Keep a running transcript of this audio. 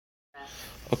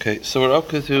Okay, so we're up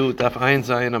to Daf Ayin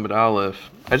Zayin Amid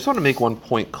Aleph. I just want to make one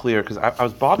point clear because I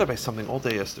was bothered by something all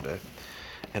day yesterday,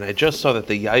 and I just saw that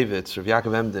the Yavitz, Rav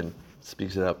Yaakov Emden,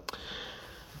 speaks it up.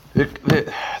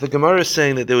 The Gemara is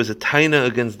saying that there was a taina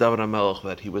against David HaMelech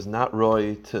that he was not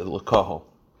roy to L'kohol,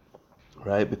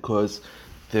 right? Because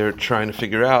they're trying to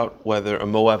figure out whether a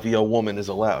Moaviyah woman is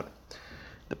allowed.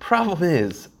 The problem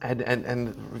is, and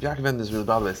Rav Yaakov Emden is really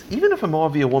bothered by this, even if a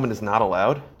Moaviyah woman is not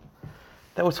allowed,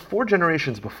 that was 4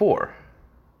 generations before.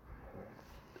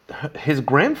 His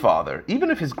grandfather, even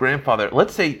if his grandfather,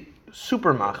 let's say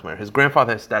super machmer, his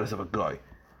grandfather has status of a guy.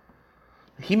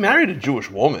 He married a Jewish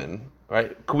woman,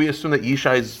 right? Could we assume that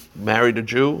Yishai's married a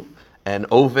Jew and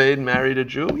Oved married a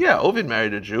Jew? Yeah, Oved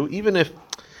married a Jew, even if,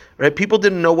 right, people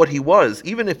didn't know what he was.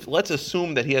 Even if, let's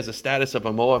assume that he has a status of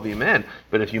a Moavi man,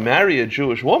 but if you marry a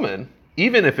Jewish woman,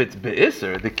 even if it's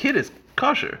Be'isr, the kid is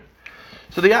kosher.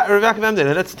 So the Rav Yaakov Emden,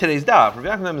 and that's today's daf. Rav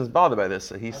Yaakov Emden is bothered by this.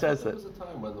 So he says that there was a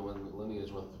time when the lineage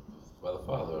went by the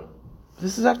father.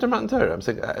 This is after Matan Torah. I'm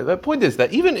saying the point is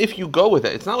that even if you go with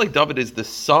it, it's not like David is the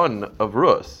son of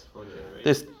Rus.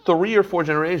 There's 3 or 4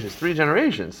 generations, 3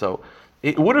 generations. So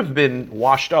it would have been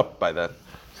washed up by then.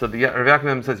 So the Rav Yaakov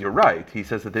Emden says you're right. He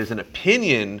says that there's an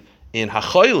opinion in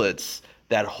Hachoilitz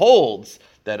that holds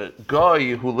that a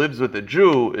guy who lives with a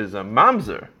Jew is a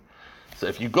mamzer. So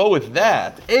if you go with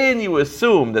that, and you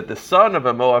assume that the son of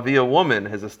a Moaviyah woman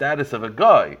has a status of a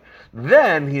guy,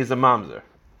 then he is a mamzer.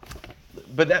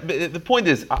 But the point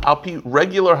is, I'll be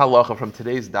regular halacha from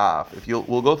today's daf.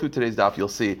 We'll go through today's daf, you'll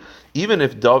see, even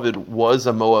if David was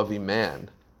a Moavi man,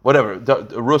 whatever,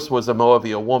 Rus was a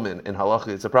Moaviyah woman in halacha,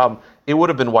 it's a problem, it would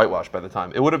have been whitewashed by the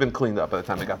time. It would have been cleaned up by the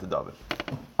time it got to David.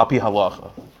 I'll be halacha.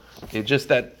 It's just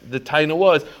that the taina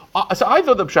was, so I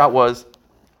thought the pshat was,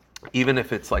 even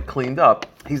if it's like cleaned up,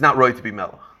 he's not right to be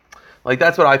melech. Like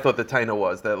that's what I thought the taina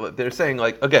was. That they're saying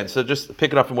like again. So just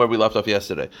pick it up from where we left off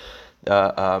yesterday.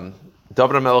 David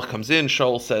HaMelech comes in.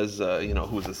 Shaul says,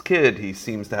 who's this kid? He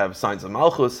seems to have signs of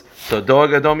malchus. So Doeg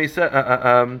Adomi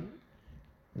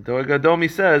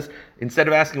says, instead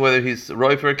of asking whether he's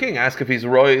roy for a king, ask if he's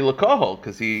roy l'kohol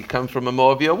because he comes from a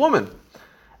Moaviyah woman.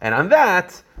 And on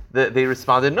that, they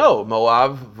responded, no,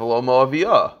 Moav v'lo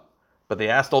Moaviyah. But they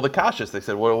asked all the kashas. They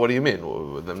said, what do you mean?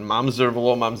 The mamzer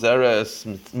v'lo mamzeres,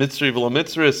 mitzri v'lo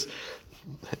mitzris.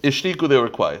 Ishtiku, they were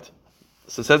quiet.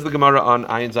 So says the Gemara on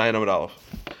Ayin Zayin Amud Aleph.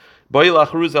 Boilach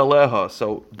ruz aleha.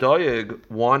 So Doeg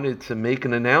wanted to make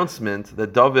an announcement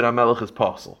that David HaMelech is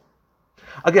pasul.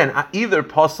 Again, either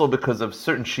pasul because of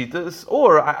certain shitas,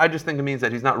 or I just think it means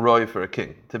that he's not roy for a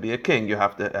king. To be a king, you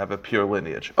have to have a pure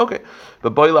lineage. Okay,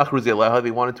 but Boilach ruz aleha,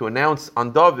 they wanted to announce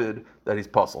on David that he's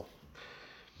pasul.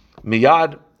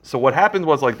 Miyad. So what happened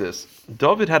was like this.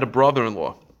 David had a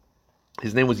brother-in-law.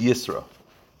 His name was Yisra.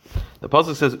 The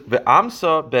pasuk says,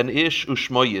 "Ve'amsa ben ish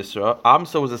ushmo Yisra."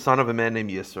 Amsa was the son of a man named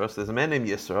Yisra. So there's a man named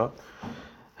Yisra,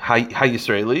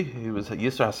 Ha-Yisraeli. He was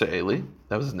Yisra Ha-Yisraeli.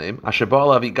 That was his name.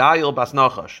 Asher-ba'al Avigail bas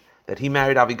Nachash. That he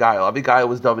married Avigail. Avigail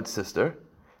was David's sister.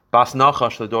 Bas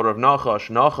Nachash, the daughter of Nachash.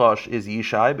 Nachash is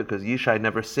Yishai because Yishai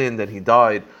never sinned and he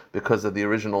died because of the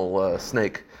original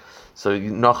snake. So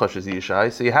Nachash is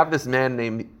Yishai. So you have this man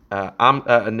named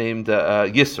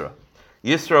Yisra.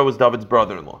 Yisra was David's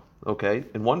brother-in-law. Okay,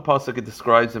 in one pasuk it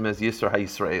describes him as Yisra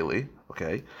HaYisraeli.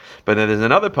 Okay, but then there's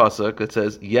another pasuk that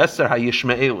says Yisra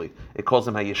HaYishmaeli. It calls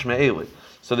him HaYishmaeli.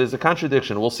 So there's a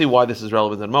contradiction. We'll see why this is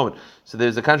relevant in a moment. So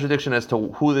there's a contradiction as to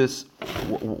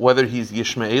whether he's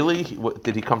Yishmaeli.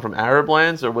 Did he come from Arab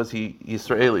lands or was he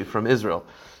Yisraeli from Israel?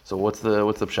 So what's the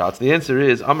pshat? The answer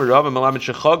is Amar Rav Melamed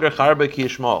Shechagar Charba Ki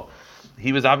Yishmael.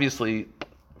 He was obviously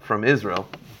from Israel,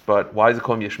 but why is it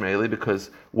called Yishmaeli? Because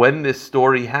when this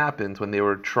story happened, when they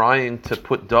were trying to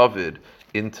put David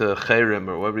into Cherem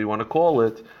or whatever you want to call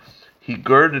it, he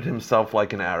girded himself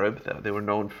like an Arab. They were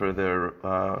known for their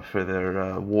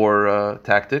war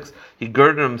tactics. He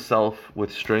girded himself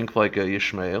with strength like a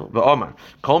Yishmael.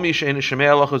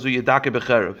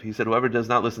 He said, whoever does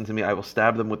not listen to me, I will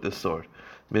stab them with this sword.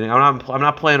 Meaning, I'm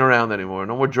not playing around anymore.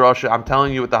 No more drasha. I'm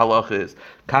telling you what the halacha is.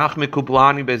 Kach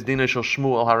mekublani bezdina shel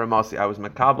Shmuel haramasi. I was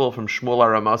mekabel from Shmuel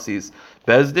haramasi's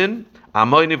bezdin.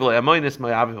 Amoyni v'le amoynis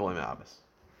mayavi v'le me'abes.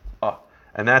 Oh,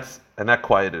 and that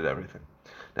quieted everything.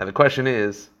 Now the question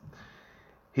is,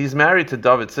 he's married to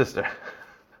David's sister.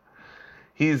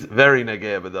 He's very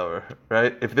negei b'davar,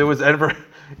 right? If there was ever,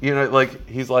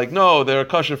 he's like, no, they're a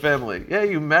kosher family. Yeah,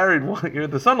 you married one. You're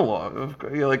the son-in-law.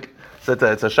 You're like, so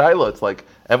it's a shaila. It's like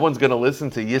everyone's going to listen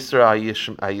to Yisra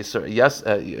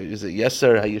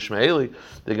HaYishmaeli.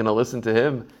 They're going to listen to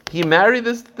him. He married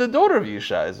the daughter of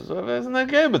Yishai. So isn't that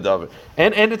negei b'davar?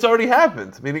 And it's already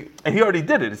happened. Meaning, and he already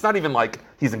did it. It's not even like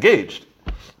he's engaged.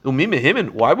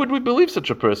 Why would we believe such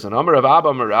a person? You don't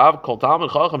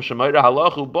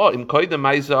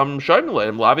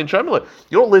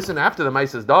listen after the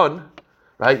mice is done.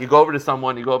 Right? You go over to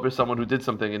someone who did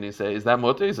something, and you say, "Is that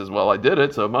mutter?" He says, "Well, I did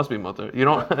it, so it must be mutter." You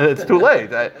don't. It's too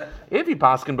late. If he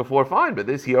paskin before, fine. But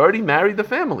he already married the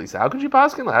family. So how could you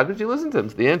paskin? How could you listen to him?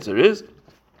 So the answer is,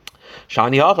 the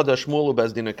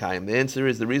answer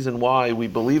is the reason why we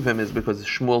believe him is because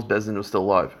Shmuel's bezdin was still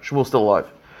alive. Shmuel's still alive.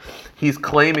 He's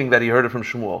claiming that he heard it from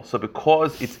Shmuel. So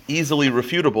because it's easily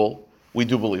refutable, we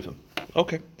do believe him.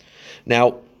 Okay.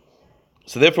 Now,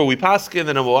 so therefore we paskin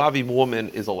that a Moavi woman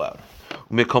is allowed.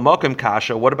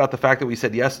 Kasha. What about the fact that we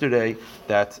said yesterday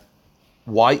that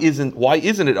why isn't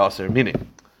it aser? Meaning,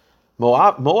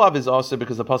 Moab is aser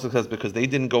because the pasuk says because they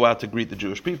didn't go out to greet the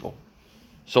Jewish people.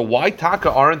 So why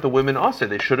taka aren't the women aser?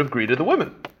 They should have greeted the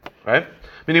women, right?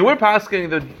 Meaning we're pasking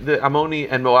the Ammoni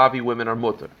and Moabi women are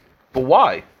mutter, but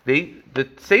why? The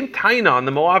same taina on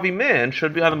the Moabi man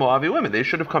should be on the Moabi women. They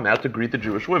should have come out to greet the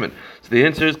Jewish women. So the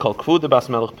answer is called kfud bas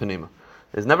melech penima.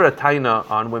 There's never a taina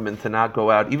on women to not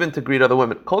go out, even to greet other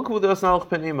women. From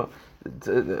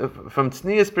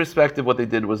Tznia's perspective, what they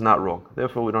did was not wrong.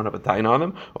 Therefore, we don't have a taina on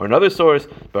them. Or another source,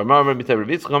 right?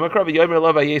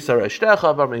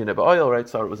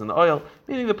 Sarah was in the oil,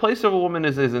 meaning the place of a woman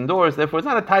is indoors. Therefore, it's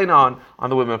not a taina on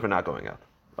the women for not going out.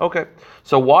 Okay,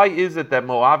 so why is it that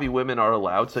Moavi women are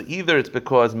allowed? So either it's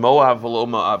because Moav v'lo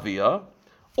Moaviyah,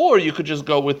 or you could just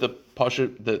go with the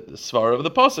svara of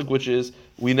the pasuk, which is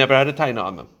we never had a taina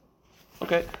on them.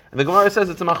 Okay, and the Gemara says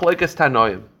it's a machlekes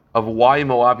tanoim of why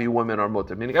Moavi women are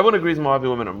mutter. Meaning everyone agrees Moavi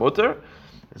women are mutter.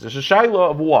 It's just a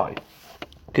shaila of why.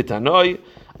 Kitanoi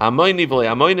amoini v'le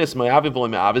amoinis Moavi v'le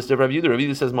me'avis. The Rav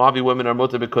Yehuda says Moavi women are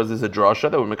mutter because there's a drasha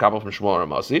that we're mekabel from Shmuel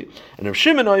Ramasi, and Rav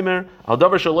Shimon Omer al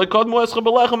davar shaloi kod moeschel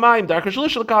belechem mayim darker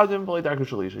shalish l'kadim v'le darker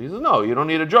shalish. He says no, you don't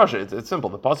need a drasha. It's simple.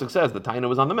 The pasuk says the taina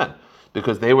was on the men,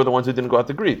 because they were the ones who didn't go out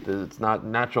to greet. It's not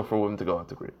natural for women to go out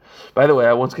to greet. By the way,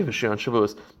 I once gave a shir on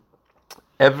Shavuos.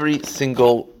 Every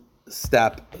single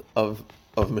step of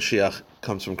Mashiach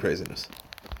comes from craziness.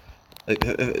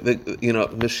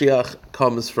 Mashiach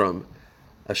comes from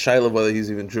a shaila of whether he's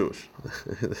even Jewish.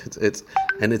 it's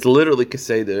literally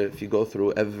keseder. If you go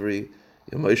through every,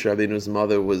 Moshe Rabbeinu's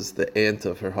mother was the aunt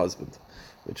of her husband,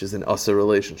 which is an asa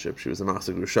relationship. She was a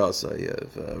Machzor Grushasa. You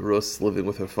have Rus living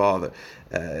with her father.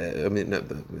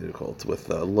 With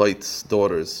Lot's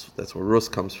daughters. That's where Rus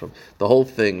comes from. The whole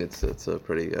thing, it's a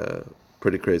pretty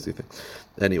crazy thing.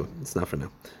 Anyway, it's not for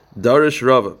now. Darish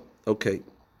Rava. Okay.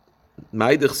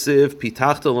 Ma'idich siv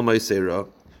pitachta l'maisera.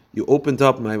 You opened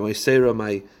up my maisera,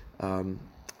 my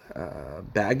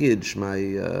baggage,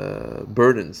 my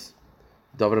burdens.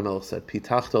 David HaMelech said,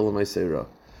 pitachta l'maisera.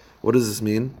 What does this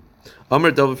mean?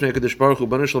 Amar David Fnei Kadosh Baruch Hu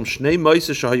B'nai Shalom Shnei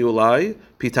Ma'aser Shahayu Alai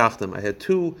Pitachtem. I had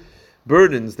two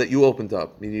burdens that you opened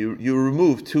up. I mean, you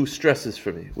removed two stresses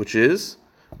for me, which is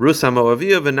Rus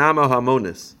HaMoaviyah v'Nama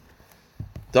HaMonis.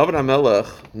 David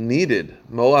HaMelech needed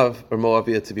Moav or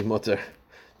Moaviyah to be mutter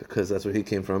because that's where he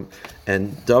came from.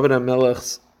 And David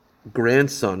HaMelech's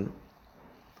grandson,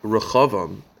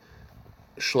 Rechavam,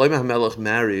 Shlomo HaMelech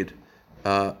married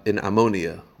an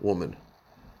Ammonia woman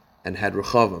and had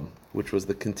Rechavam, which was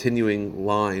the continuing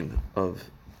line of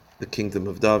the kingdom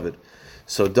of David.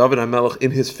 So David HaMelech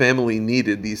in his family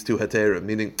needed these two heterim,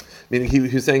 meaning he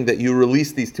was saying that you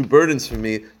released these two burdens for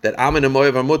me, that Ammon and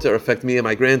Moav Mutter affect me and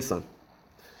my grandson.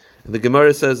 And the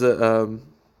Gemara says,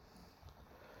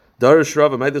 Darish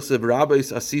Rava,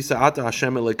 Rabbis Asisa Ata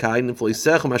Hashem Elekayin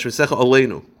Infleisecha Mashvisecha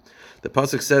Aleinu. The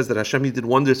pasuk says that Hashem, He did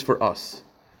wonders for us.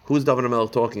 Who's David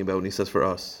HaMelech talking about when he says for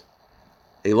us?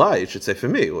 Eli, it should say for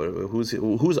me.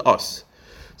 Who's us?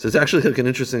 So it's actually like an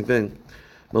interesting thing.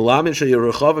 David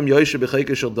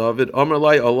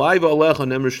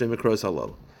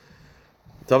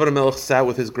HaMelech sat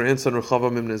with his grandson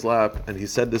Rechavam in his lap, and he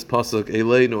said this pasuk,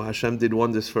 Eleinu, Hashem did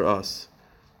wonders for us.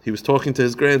 He was talking to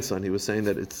his grandson. He was saying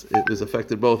that it has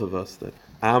affected both of us. That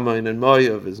Ammon and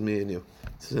Moav is me and you.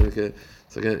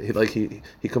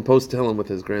 He composed Tehillim with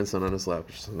his grandson on his lap,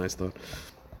 which is a nice thought.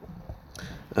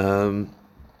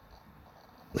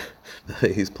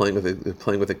 He's playing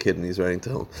with a kid, and he's writing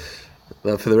Tehillim.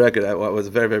 For the record, I was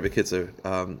a very, very big kid.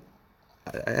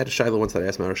 I had a shayla once that I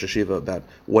asked my Rosh Hashiva about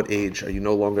what age are you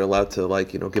no longer allowed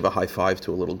to give a high five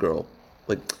to a little girl.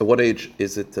 Like, at what age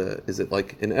is it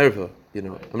like in erva?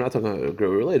 I'm not talking about a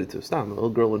girl related to Stam, a little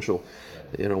girl in shul.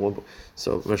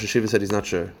 So Rosh Hashiva said he's not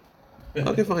sure.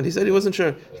 Okay, fine. He said he wasn't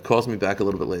sure. He calls me back a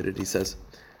little bit later. He says,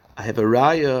 I have a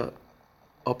raya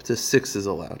up to 6 is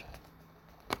allowed.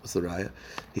 What's the raya?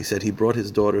 He said he brought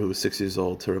his daughter, who was 6 years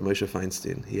old, to Rav Moshe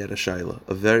Feinstein. He had a shaila,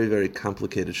 a very, very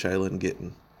complicated shaila in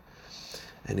Gittin.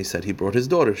 And he said he brought his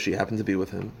daughter. She happened to be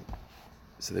with him.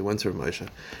 So they went to Rav Moshe,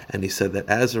 and he said that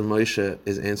as Rav Moshe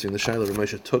is answering the Shaila, Rav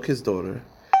Moshe took his daughter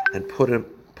and put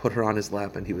her on his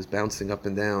lap, and he was bouncing up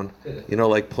and down,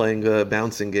 like playing a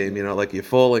bouncing game, like you're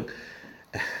falling.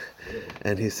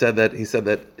 And he said that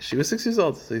she was 6 years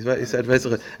old. So he said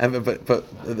basically,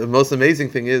 but the most amazing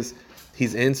thing is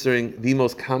he's answering the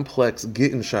most complex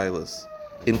gittin shailas.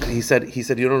 He said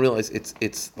you don't realize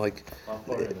it's like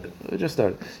I just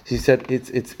started. He said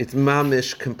it's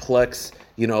mamish complex.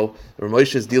 Rav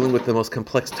Moshe is dealing with the most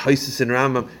complex Taisus in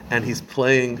Rambam, and he's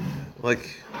playing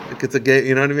like it's a game.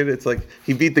 You know what I mean? It's like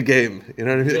he beat the game. You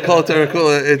know what I mean? Call it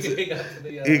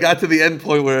Terakula. He got to the end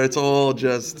point where it's all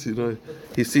just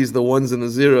he sees the ones and the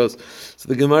zeros. So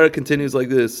the Gemara continues like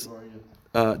this.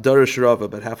 Darish Rava,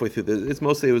 but halfway through it was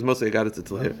mostly Agadita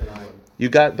till here. You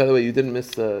got, by the way, you didn't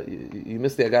miss you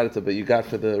missed the Agadita, but you got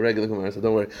for the regular Gemara, so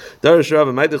don't worry. Darish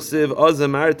Rava, Maidich Siv,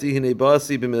 Azamarti Hine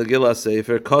Basi b'Milgila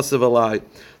Sefer Kosev Alai.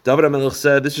 David HaMelech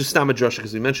said, this is Stam a drasha,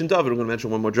 because we mentioned David, we're going to mention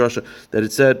one more drasha, that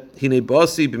it said, Hine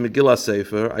Basi b'Megillah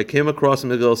Sefer, I came across in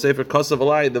Megillah Sefer, Kosev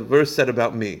Alai, the verse said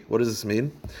about me. What does this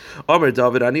mean? Omer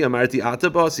David, Ani Amarti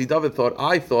Ata Basi, David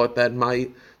I thought that my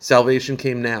salvation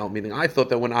came now, meaning I thought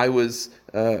that when I was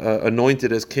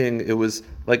anointed as king, it was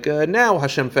like, now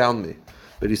Hashem found me.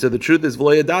 But he said the truth is, it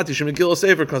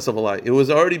was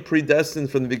already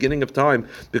predestined from the beginning of time,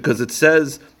 because it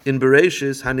says in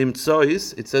Bereshis, Hanim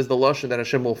Tsois, it says the Lashon that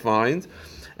Hashem will find,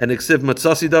 and Iksiv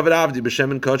Matsasi David Avdi,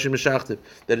 B'Shem and Kachim Meshachtiv,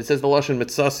 that it says the Lashon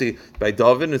Matsasi by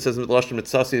David, and it says the Lashon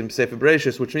Matsasi in Sefer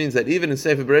Bereshis, which means that even in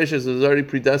Sefer Bereshis, it was already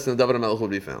predestined that David HaMelech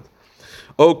would be found.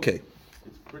 Okay.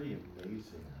 It's pretty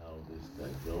amazing how this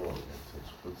guy Noah had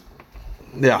such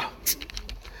chutzpah. Yeah.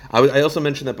 I also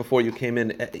mentioned that before you came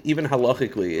in. Even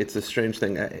halachically, it's a strange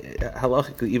thing.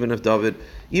 Halachically, even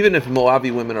if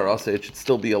Moavi women are also, it should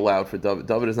still be allowed for David.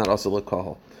 David is not also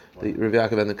l'kahal. The Rav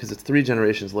Yaakov, because it's 3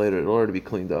 generations later, it'll already be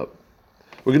cleaned up.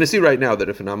 We're going to see right now that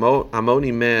if an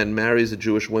Ammoni man marries a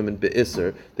Jewish woman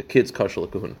be'isser, the kid's kosher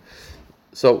l'kahuna.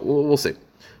 So we'll see.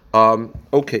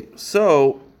 Okay,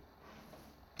 so.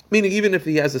 Meaning, even if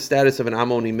he has the status of an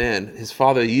Ammoni man, his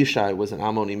father Yishai was an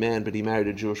Ammoni man, but he married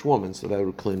a Jewish woman, so that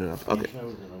would clean it up. Okay. Yishai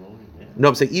was an Ammoni man? No,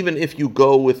 I'm saying even if you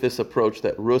go with this approach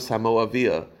that Rus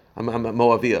HaMoaviyah,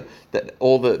 that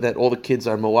all the kids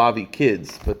are Moavi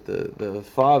kids, but the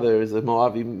father is a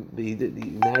Moavi.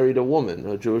 He married a woman,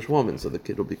 a Jewish woman, so the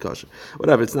kid will be kosher.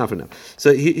 Whatever, it's not for now.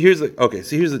 So here's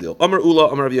the deal. Amar Ula,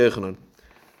 Amar Rav Yochanan.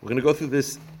 We're going to go through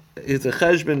this. It's a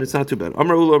cheshbon, it's not too bad.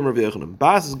 Amar Ula, Amar Rav Yochanan.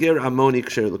 Bas ger Ammoni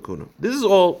ksher l'kuna. This is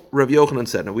all Rav Yochanan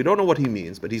said. Now, we don't know what he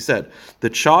means, but he said, the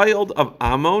child of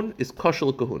Ammon is kosher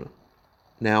l'kahuna.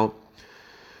 Now,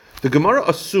 the Gemara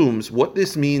assumes what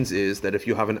this means is that if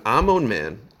you have an Ammon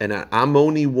man and an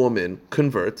Ammoni woman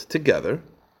convert together,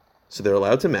 so they're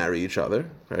allowed to marry each other,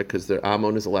 right? Because their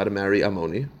Ammon is allowed to marry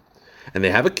Ammoni, and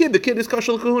they have a kid, the kid is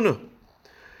kosher l'kahuna.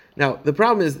 Now, the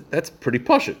problem is, that's pretty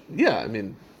pashut. Yeah, I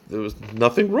mean, there was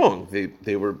nothing wrong.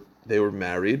 They were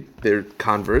married. They're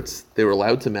converts. They were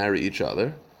allowed to marry each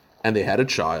other, and they had a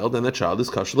child, and the child is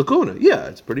kosher l'kahuna. Yeah,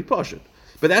 it's pretty pashut.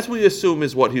 But that's what we assume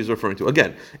is what he's referring to.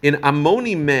 Again, an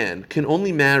Ammoni man can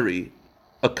only marry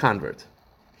a convert,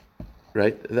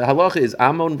 right? The halacha is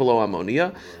Ammon v'lo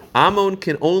Ammonia. Ammon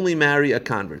can only marry a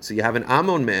convert. So you have an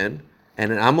Ammon man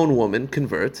and an Ammon woman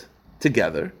convert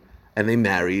together, and they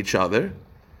marry each other.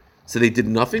 So they did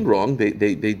nothing wrong. They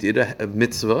did a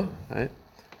mitzvah, right?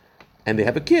 And they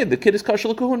have a kid. The kid is kosher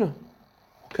l'kahuna.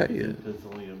 Okay, yeah. There's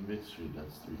only a mitzvah,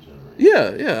 that's 3 generations.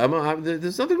 Yeah.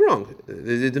 There's nothing wrong.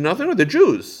 They did nothing wrong. They're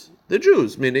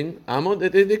Jews, meaning Ammon.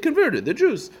 They converted. They're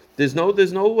Jews. There's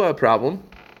no problem.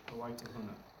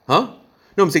 Huh?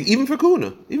 No, I'm saying even for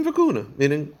kahuna,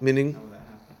 meaning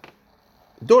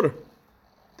daughter.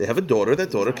 They have a daughter.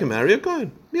 That daughter can marry a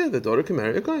kohen. Yeah, the daughter can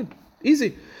marry a kohen.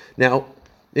 Easy. Now.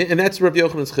 And that's Rav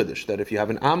Yochanan's chiddush, that if you have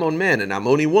an Ammon man and an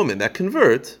Ammoni woman that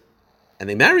convert, and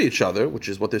they marry each other, which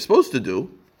is what they're supposed to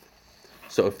do,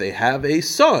 so if they have a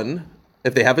son,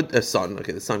 if they have a son,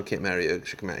 okay, the son can't marry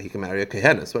he can marry a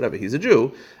Kehenis, whatever, he's a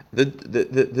Jew, the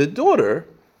daughter,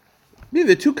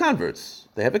 they're 2 converts,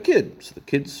 they have a kid, so the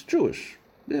kid's Jewish.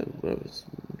 Yeah, it's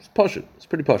pashut, it's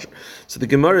pretty pashut. So the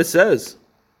Gemara says,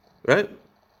 right?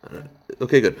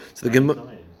 Okay, good. So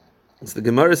the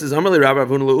Gemara says, "Amar Rav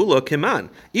Avun Leula Keman.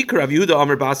 Ikar Rav Yehuda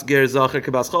Amar Bas Ger Zacher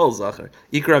Kebas Chol Zacher.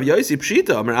 Ikar Rav Yosi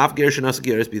Pshita Amar Af Ger Shenas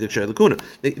Geres B'Dik Sher Lekuna."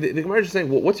 The Gemara is just saying,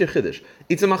 well, what's your chiddush?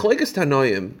 It's a machlekes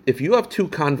tanoim. If you have 2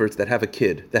 converts that have a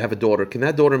kid, that have a daughter, can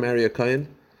that daughter marry a kohen?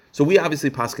 So we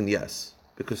obviously paskin yes,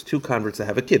 because two converts that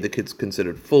have a kid, the kid's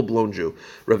considered full-blown Jew.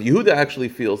 Rav Yehuda actually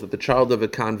feels that the child of a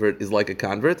convert is like a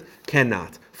convert,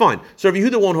 cannot. Fine. So Rav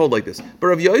Yehuda won't hold like this. But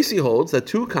Rav Yossi holds that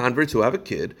two converts who have a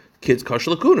kid's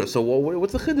kasher lakuna. So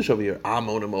what's the chiddush over here?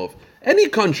 Amon Amov. Any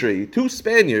country, two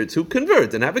Spaniards who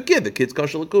convert and have a kid, the kid's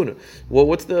kasher lakuna. Well,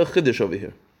 what's the chiddush over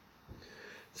here?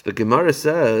 So the Gemara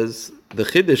says, the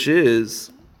chiddush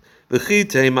is,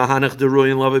 v'chitei mahanach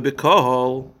deroyin lave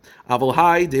b'kol, aval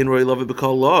hai dein roy lave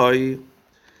b'kol loy.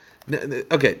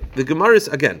 Okay, the Gemara is,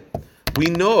 again, we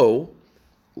know,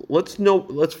 let's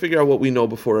figure out what we know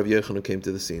before Rav Yochanan came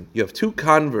to the scene. You have two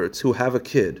converts who have a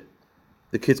kid.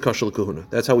 The kid's kasher l'kuhuna.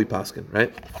 That's how we paskin,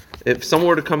 right? If someone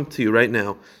were to come to you right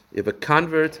now, you have a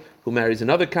convert who marries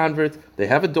another convert, they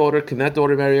have a daughter, can that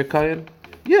daughter marry a Kayan?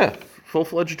 Yeah,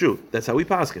 full-fledged Jew. That's how we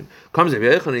paskin. Comes Rav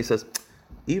Yochanan and he says,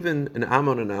 even an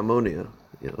Ammon and Ammonia,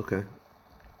 yeah, okay.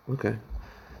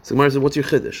 So Gemara says, what's your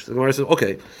chiddush? So Gemara says,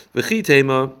 okay,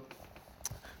 v'chitema,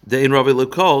 dein Rav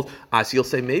Lekol, so you'll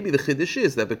say maybe the chiddush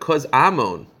is that because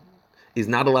Ammon is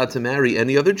not allowed to marry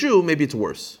any other Jew, maybe it's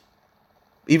worse.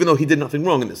 Even though he did nothing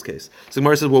wrong in this case. So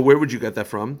Gemara says, well, where would you get that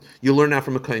from? You learn that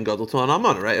from a Kohen Gadol to an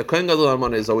Almana, right? A Kohen Gadol to an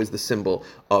Almana is always the symbol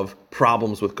of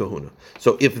problems with kahuna.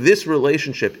 So if this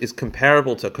relationship is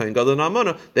comparable to a Kohen Gadol and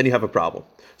Almana, then you have a problem.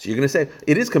 So you're going to say,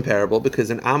 it is comparable because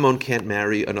an Ammon can't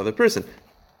marry another person.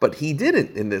 But he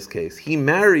didn't in this case. He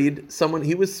married someone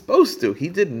he was supposed to. He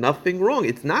did nothing wrong.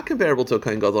 It's not comparable to a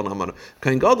Kohen Gadol and Amana.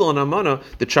 Kohen Gadol and Amana,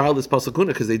 the child is pasakuna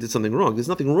because they did something wrong. There's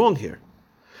nothing wrong here.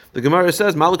 The Gemara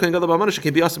says, Malak Kohen Gadol Amana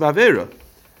should be asab avera.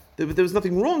 There was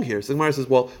nothing wrong here. So the Gemara says,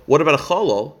 well, what about a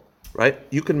chalal? Right?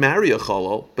 You can marry a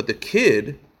chalal, but the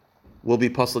kid will be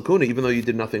paslakuna even though you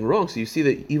did nothing wrong. So you see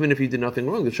that even if you did nothing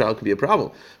wrong, the child could be a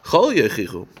problem.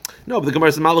 No, but the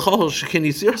Gemara says,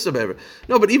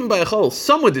 no, but even by a chalal,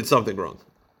 someone did something wrong.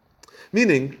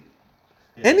 Meaning,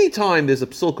 anytime there's a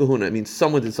psul kahuna, it means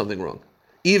someone did something wrong.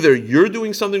 Either you're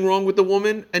doing something wrong with the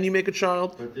woman and you make a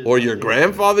child, or your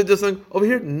grandfather does something. Over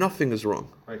here, nothing is wrong.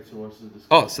 Right, so what's the discussion?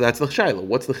 Oh, so that's the shaila.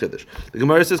 What's the chiddush? The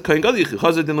Gemara says, "Kohen gadol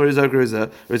yichazed din lo rizak rizah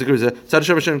tzad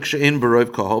shavashem kshein b'roiv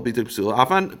kahol b'dib psula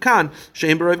afan kan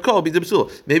shein b'roiv kahol b'dib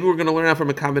psula." Maybe we're going to learn out from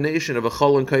a combination of a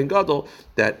chol and kohen gadol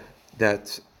that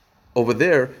over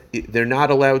there they're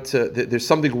not allowed to. There's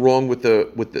something wrong with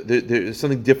there's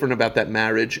something different about that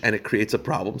marriage, and it creates a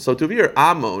problem. So to here,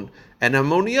 Ammon and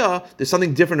Ammonia, there's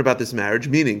something different about this marriage,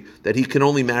 meaning that he can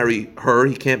only marry her,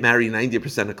 he can't marry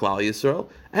 90% of Klal Yisrael,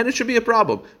 and it should be a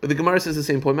problem. But the Gemara says the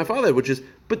same point my father, which is,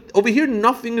 but over here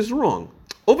nothing is wrong.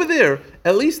 Over there,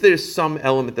 at least there's some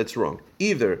element that's wrong.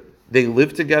 Either they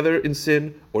live together in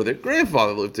sin, or their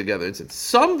grandfather lived together in sin.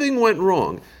 Something went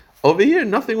wrong. Over here,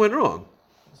 nothing went wrong.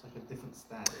 It's like a different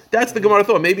status. That's the Gemara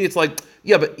thought. Maybe it's like,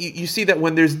 yeah, but you see that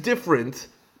when there's different,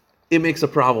 it makes a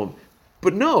problem.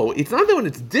 But no, it's not that when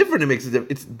it's different, it makes a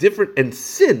difference. It's different, and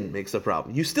sin makes a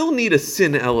problem. You still need a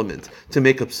sin element to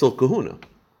make a psul kahuna.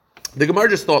 The Gemara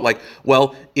just thought like,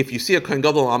 well, if you see a Kohen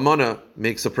Gadol Amana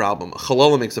makes a problem, a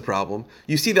Chalala makes a problem,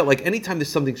 you see that like anytime there's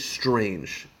something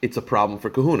strange, it's a problem for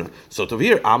kahuna. So over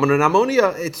here, Ammon and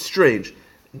Ammonia, it's strange.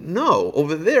 No,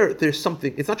 over there, there's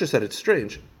something, it's not just that it's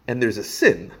strange, and there's a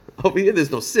sin. Over here, there's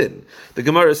no sin. The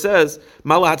Gemara says,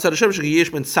 Mala Hatzad Hashem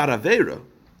Shegiyesh Ben Saravera.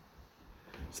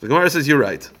 So the Gemara says, you're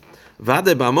right. The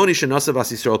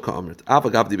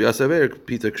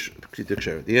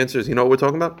answer is, you know what we're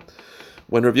talking about?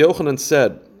 When Rav Yochanan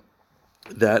said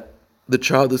that the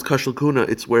child is kashel kuna,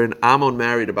 it's where an Ammon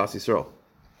married a Bas Yisrael,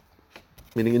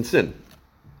 meaning in sin.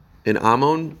 An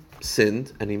Ammon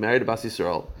sinned and he married a Bas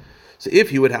Yisrael. So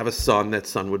if he would have a son, that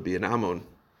son would be an Ammon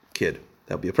kid.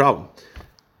 That would be a problem.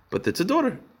 But it's a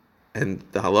daughter. And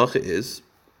the halacha is,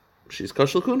 she's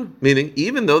kashel kuna, meaning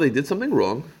even though they did something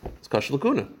wrong, it's kashel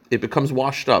kuna. It becomes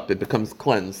washed up. It becomes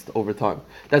cleansed over time.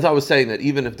 That's why I was saying that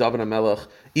even if David HaMelech,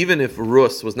 even if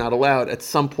Rus was not allowed, at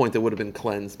some point it would have been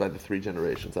cleansed by the 3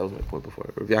 generations. That was my point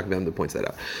before. Rav Yaakov Emden points that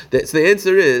out. So the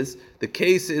answer is, the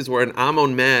case is where an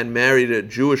Ammon man married a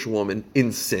Jewish woman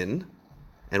in sin,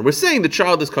 and we're saying the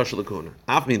child is kashel kuna.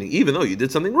 Meaning even though you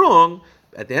did something wrong,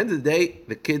 at the end of the day,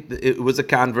 the kid, it was a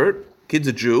convert, kid's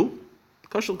a Jew,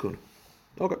 kashel kuna.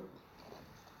 Okay.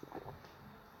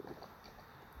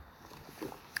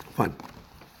 Fine.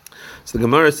 So the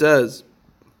Gemara says,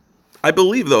 I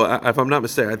believe though, if I'm not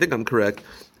mistaken, I think I'm correct,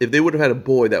 if they would have had a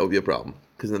boy, that would be a problem,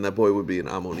 because then that boy would be an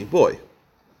Ammoni boy.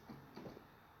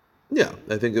 Yeah,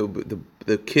 I think it would be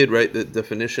the kid, right, the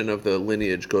definition of the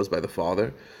lineage goes by the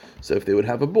father, so if they would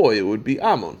have a boy, it would be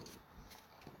Ammon,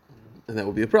 and that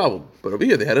would be a problem. But over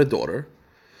here, they had a daughter,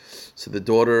 so the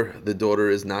daughter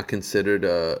is not considered,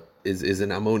 is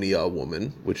an Ammonia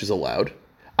woman, which is allowed.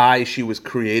 she was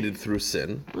created through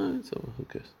sin. So who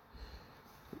cares?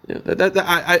 Yeah,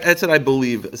 that's what I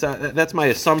believe. So that's my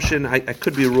assumption. I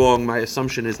could be wrong. My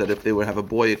assumption is that if they would have a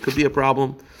boy, it could be a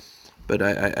problem, but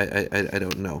I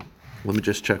don't know. Let me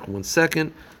just check 1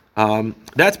 second.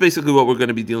 That's basically what we're going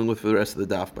to be dealing with for the rest of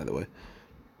the daf, by the way.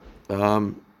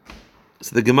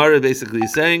 So the Gemara basically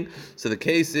is saying, so the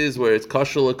case is where it's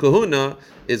kashal kahuna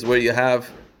is where you have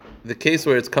the case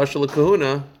where it's kashal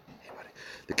kahuna.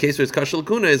 The case where it's kashal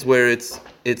kahuna is where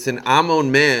it's an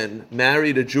Ammon man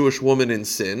married a Jewish woman in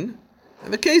sin,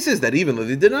 and the case is that even though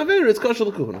they did an avera, it's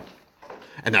kashal kahuna,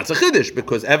 and that's a chiddush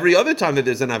because every other time that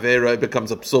there's an avera, it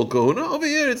becomes a psul kahuna. Over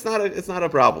here, it's not a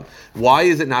problem. Why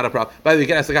is it not a problem? By the way, you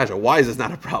can ask the kasha, why is this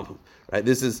not a problem? Right?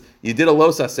 This is, you did a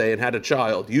losasei and had a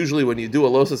child. Usually when you do a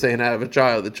losasei and have a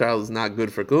child, the child is not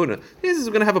good for kahuna. This is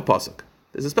going to have a pasuk.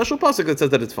 There's a special pasuk that says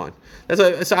that it's fine. That's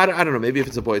why, so I don't know. Maybe if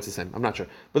it's a boy, it's the same. I'm not sure.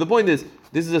 But the point is,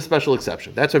 this is a special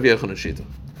exception. That's Rav Yochanan Shita.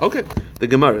 Okay. The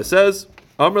Gemara says,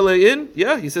 Amr le'in.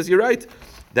 Yeah, he says you're right.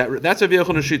 That's Rav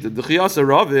Yochanan Shita. The Chiyasa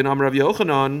Ravin, Amr Rav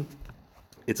Yochanan.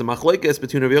 It's a machlekes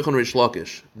between Rav Yochanan and Rish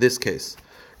Lakish. This case,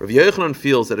 Rav Yochanan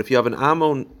feels that if you have an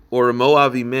Ammon or a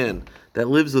Moavi man that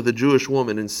lives with a Jewish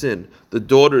woman in sin, the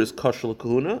daughter is kashal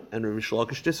kahuna, and Rish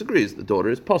Lakish disagrees. The daughter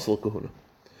is pasal kahuna.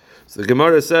 So the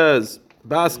Gemara says,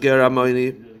 Bas ger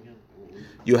amoini.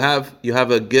 You have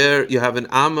a ger, you have an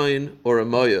amoin or a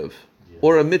moyev,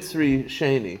 or a mitzri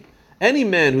sheni. Any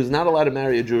man who's not allowed to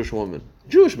marry a Jewish woman,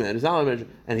 Jewish man who's not allowed to marry,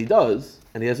 and he does,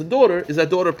 and he has a daughter, is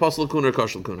that daughter pasal kahuna or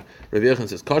kashal kahuna? Rav Yochanan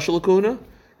says kashal kahuna.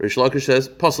 Rish Lakish says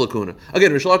pasal kahuna.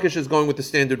 Again, Rish Lakish is going with the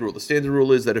standard rule. The standard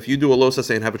rule is that if you do a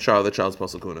losasei and have a child, the child's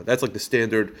pasal kahuna. That's like the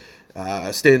standard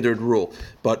rule.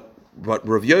 But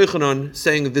Rav Yochanan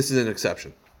saying that this is an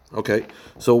exception. Okay,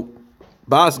 so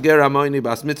Bas ger amoini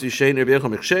bas mitzri shein Rav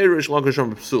Yochanan mechsher Rish Lakish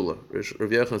am psula. Rav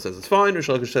Yochanan says it's fine. Rish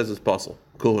Lakish says it's pasal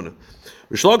kahuna.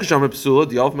 Rish Lakish am psula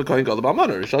dialf mekayin gadol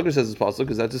b'amana. Rish Lakish says it's pasal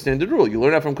because that's the standard rule. You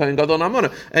learn that from kayin gadol and amana.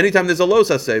 Anytime there's a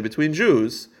losasei between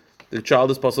Jews, the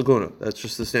child is pasal kahuna. That's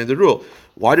just the standard rule.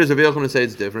 Why does Rav Yochanan say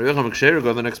it's different? Rav Yochanan mechsher, go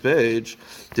to the next page.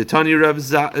 Titani Rav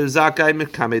Zakai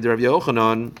mekamed Rav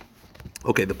Yochanan.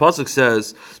 Okay, the pasuk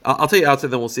says, I'll tell you outside,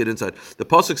 then we'll see it inside. The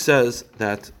pasuk says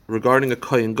that regarding a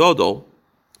kohen gadol,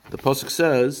 the pasuk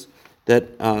says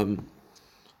that almana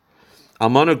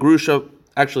grusha,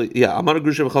 almana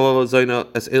grusha v'chalala zayna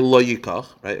es el lo yikach,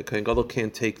 right? A kohen gadol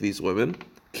can't take these women.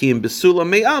 Ki im besula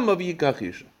me'amav yikach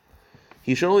yisha.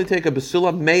 He should only take a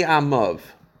besula me'amav.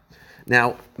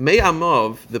 Now,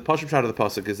 me'amav, the pashut shot of the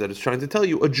pasuk is that it's trying to tell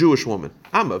you a Jewish woman,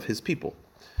 amav, his people.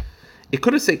 It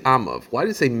could have said amav. Why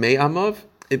did it say me'amav?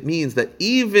 It means that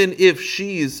even if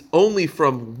she's only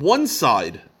from one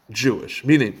side Jewish,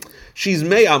 meaning she's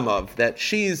me'amav, that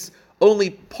she's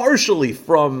only partially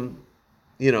from,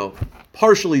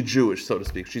 partially Jewish, so to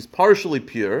speak. She's partially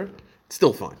pure, it's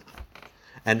still fine.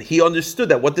 And he understood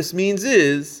that what this means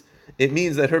is, it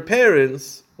means that her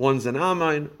parents, one's an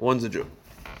Ammon, one's a Jew.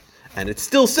 And it's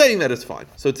still saying that it's fine.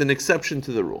 So it's an exception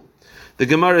to the rule. The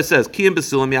Gemara says, Kiyam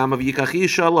b'sulam yamav yikach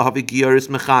isha lahavi giyaris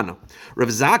mechana. Rav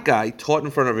Zakai taught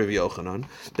in front of Rav Yochanan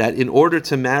that in order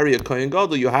to marry a kohen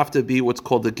gadol, you have to be what's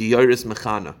called the giyaris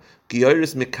mechana.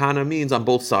 Giyaris mechana means on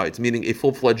both sides, meaning a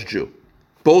full-fledged Jew.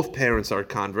 Both parents are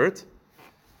convert,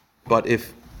 but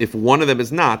if one of them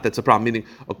is not, that's a problem. Meaning,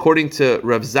 according to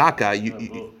Rav Zakai,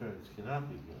 both parents cannot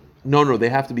be good. No, they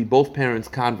have to be both parents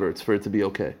converts for it to be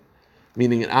okay.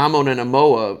 Meaning, an Ammon and a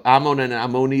Moab, Ammon and an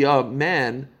Ammonia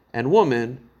man and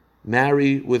woman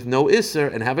marry with no isser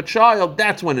and have a child,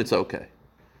 that's when it's okay.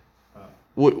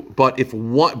 But if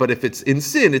it's in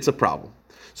sin, it's a problem.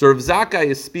 So Rav Zakai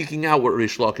is speaking out what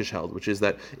Rish Lakish held, which is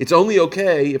that it's only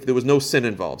okay if there was no sin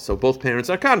involved. So both parents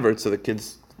are converts, so the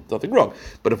kids, nothing wrong.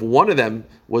 But if one of them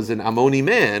was an Ammoni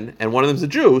man and one of them's a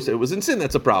Jew, so it was in sin,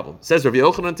 that's a problem. Says Rav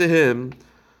Yochanan to him,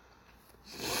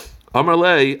 Amar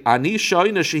lei, ani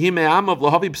shoyna shehi me'amav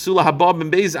lahavi psula habab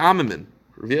min beis amamin.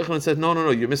 Rav Yochanan said, no,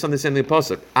 you're misunderstanding the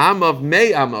pasuk. Amav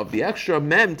me'amav. The extra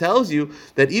mem tells you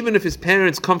that even if his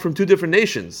parents come from two different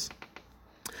nations,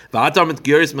 and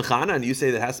you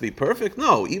say that has to be perfect?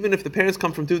 No, even if the parents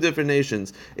come from two different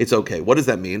nations, it's okay. What does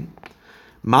that mean?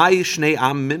 What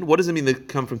does it mean they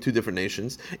come from two different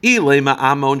nations? If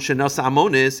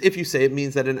you say it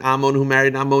means that an Ammon who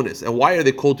married an Ammonis. And why are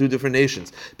they called two different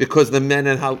nations? Because the men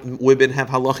and women have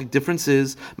halachic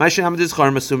differences. But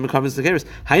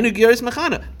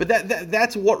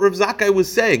that's what Rav Zakai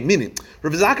was saying. Meaning,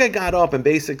 Rav Zakai got up and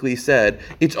basically said,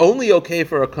 it's only okay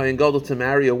for a Kohen Gadol to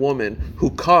marry a woman who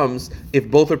comes if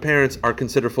both her parents are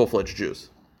considered full-fledged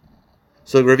Jews.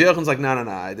 So Rav Yochanan's like, no,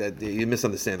 you're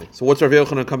misunderstanding. So what's Rav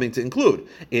Yochanan coming to include?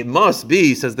 It must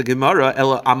be, says the Gemara,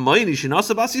 Ela Amayni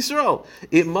Shinasa Bas Yisrael.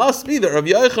 It must be that Rav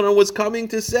Yochanan was coming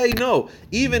to say, no,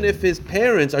 even if his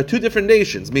parents are two different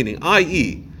nations, meaning,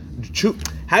 i.e.,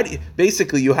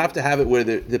 basically you have to have it where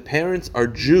the parents are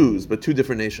Jews, but two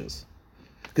different nations.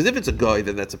 Because if it's a guy,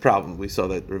 then that's a problem. We saw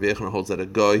that Rav Yochanan holds that a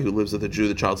guy who lives with a Jew,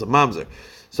 the child's a mamzer.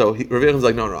 So Rav Yochanan's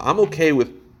like, no, I'm okay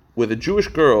with a Jewish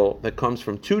girl that comes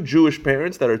from two Jewish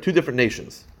parents that are two different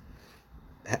nations.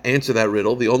 Answer that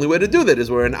riddle. The only way to do that is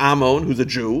where an Ammon, who's a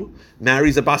Jew,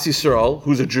 marries a Bas Yisrael,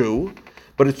 who's a Jew,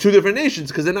 but it's two different nations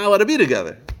because they're not allowed to be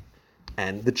together.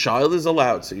 And the child is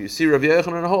allowed. So you see Rav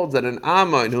Yochanan holds that an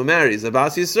Ammon who marries a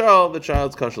Bas Yisrael, the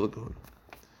child's kosher l'kahuna.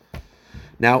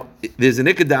 Now, there's an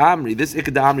Ikad Amri. This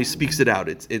Ikad Amri speaks it out.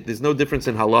 There's no difference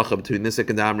in halacha between this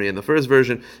Ikad Amri and the first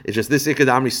version. It's just this Ikad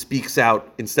Amri speaks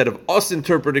out instead of us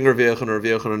interpreting Rav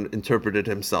Yochanan interpreted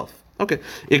himself. Okay.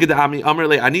 Ikad Amri Amr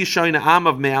le ani shayna am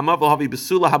of me'amav v'havi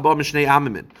besula haba mishnei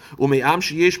amamin u'me'am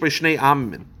sheyesh by shnei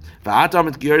amamin v'atam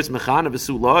et geres mechana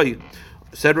v'sulai.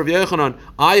 Said Rav Yochanan,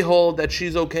 I hold that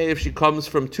she's okay if she comes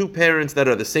from two parents that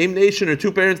are the same nation or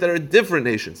two parents that are different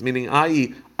nations, meaning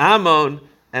i.e. Ammon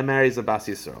and marries a Bas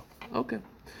Yisrael. Okay.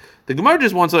 The Gemara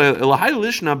just wants a Elahai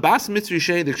Lishna Bas Mitzri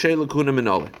Shei Dikshay Lakuna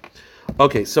Minole.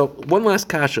 Okay, so one last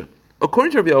kasha.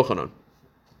 According to Rav Yochanan,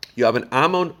 you have an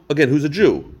Ammon, again, who's a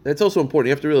Jew. That's also important.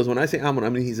 You have to realize when I say Ammon, I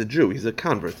mean he's a Jew. He's a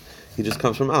convert. He just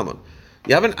comes from Ammon.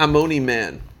 You have an Ammoni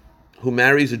man who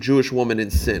marries a Jewish woman in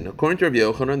sin. According to Rav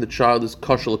Yochanan, the child is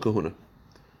kosher l'kahuna.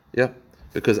 Yeah?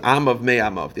 Because Amav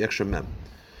me'amav, the extra mem.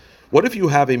 What if you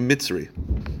have a Mitzri?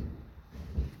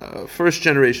 First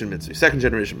generation Mitzri, second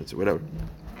generation Mitzri, whatever.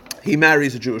 He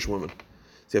marries a Jewish woman.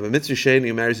 So you have a Mitzri Sheni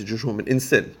who marries a Jewish woman in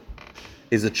sin.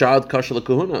 Is the child kosher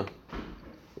l'kahuna?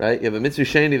 Right? You have a Mitzri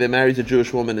Sheni that marries a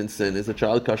Jewish woman in sin. Is the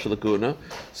child kosher l'kahuna?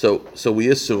 So we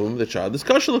assume the child is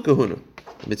kosher l'kahuna.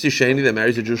 Mitzri Sheni that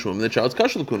marries a Jewish woman, the child's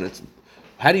kosher l'kahuna.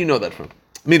 How do you know that from?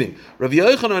 Meaning, Rav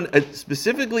Yochanan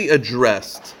specifically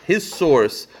addressed, his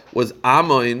source was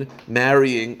Ammon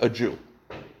marrying a Jew.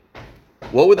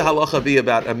 What would the halacha be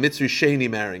about a Mitzri Sheni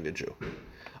marrying a Jew?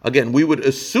 Again, we would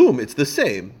assume it's the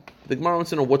same. The Gemara wants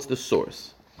to know what's the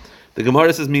source. The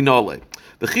Gemara says, Minole.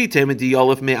 So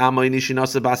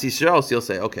you'll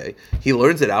say, okay, he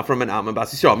learns it out from an Ammon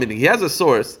Bas Yisrael. Meaning, he has a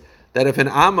source that if an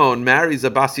Ammon marries a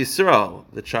Bas Yisrael,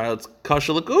 the child's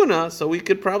kosher l'kahuna, so we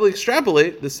could probably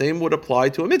extrapolate the same would apply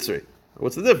to a Mitzri.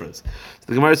 What's the difference? So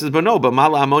the Gemara says, but no, but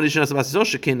Mala Ammoni Shenasa Bas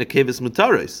Yisrael shekein nekevis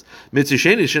mutaris. Mitzri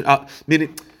Sheni,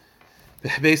 meaning,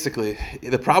 basically,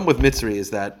 the problem with Mitzri is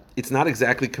that it's not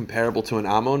exactly comparable to an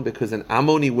Ammon because an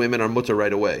Ammoni women are mutter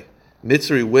right away.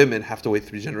 Mitzri women have to wait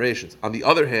 3 generations. On the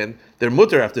other hand, they're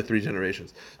mutter after 3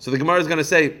 generations. So the Gemara is going to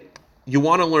say, you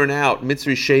want to learn out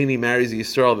Mitzri Sheni marries a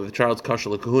Yisrael that the child's kosher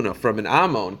l'kahuna from an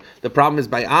Ammon. The problem is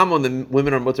by Ammon, the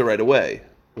women are mutter right away,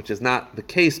 which is not the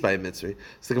case by Mitzri.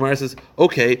 So the Gemara says,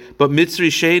 okay, but Mitzri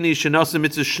Sheni shenasa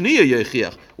Mitzri Shniya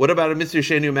yechiach. What about a Mitzri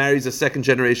Sheni who marries a second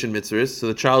generation Mitzris? So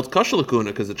the child's kosher l'kahuna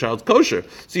because the child's kosher.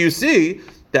 So you see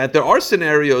that there are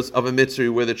scenarios of a Mitzri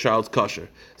where the child's kosher.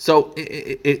 So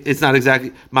it's not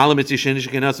exactly Mala Mitzri Sheni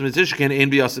shekenasa Mitzri sheken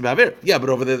ein biyasa b'avir. Yeah, but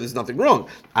over there's nothing wrong.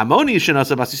 Ammoni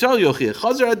shenasa Bas Yisrael yochiach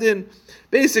chazer adin.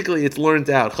 Basically, it's learned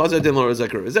out. Chazer adin lo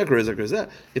zeker.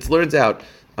 It's learned out.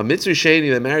 A Mitzri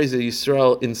Sheni that marries a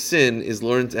Yisrael in sin is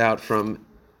learned out from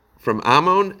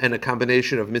Ammon and a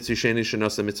combination of Mitzri Sheni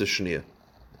shenasa Mitzri Shniya.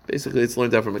 Basically, it's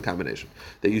learned out from a combination.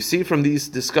 That you see from these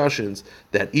discussions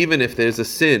that even if there's a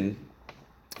sin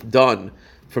done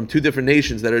from 2 different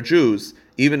nations that are Jews,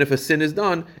 even if a sin is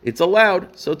done, it's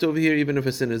allowed. So to over here, even if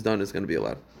a sin is done, it's going to be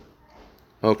allowed.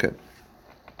 Okay.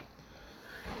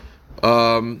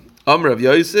 Rav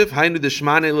Yosef, Hainu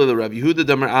Deshmane Lila Rav Yehuda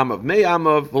Damar Amav May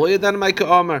Amav V'Loyadan Maika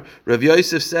Amar. Rav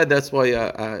Yosef said, that's why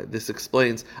this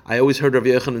explains. I always heard Rav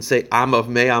Yochanan say Amav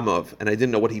May Amav, and I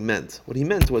didn't know what he meant. What he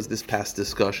meant was this past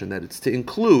discussion that it's to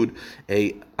include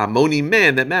a Ammoni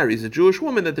man that marries a Jewish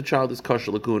woman that the child is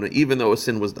kosher l'kahuna, even though a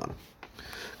sin was done.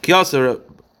 Kiyasa Rav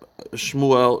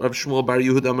Shmuel Bar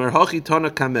Yehuda Amar Hachi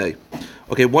Tana Kamei.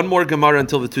 Okay, one more Gemara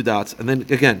until the 2 dots, and then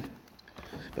again.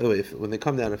 By the way, when they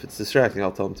come down, if it's distracting,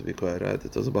 I'll tell them to be quiet. Right?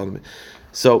 It doesn't bother me.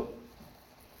 So,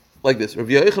 like this, Rav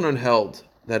Yochanan held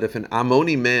that if an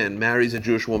Ammoni man marries a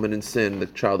Jewish woman in sin, the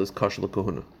child is kosher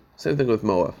l'kahuna. Same thing with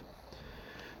Moab.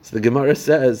 So the Gemara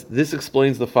says, this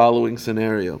explains the following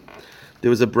scenario. There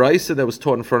was a brisa that was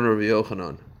taught in front of Rav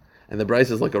Yochanan, and the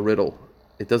brisa is like a riddle.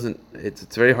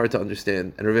 It's very hard to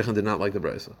understand, and Rav Yochanan did not like the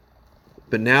brisa.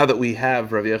 But now that we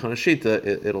have Rav Yochanan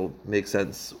Shita, it'll make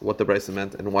sense what the brisa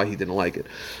meant and why he didn't like it.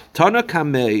 Tana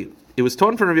Kamei, it was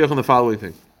taught in front of Rav Yochanan the following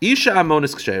thing. Isha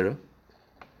Amonis Ksheira.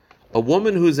 A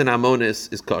woman who's an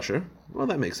Amonis is kosher. Well,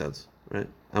 that makes sense, right?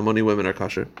 Ammoni women are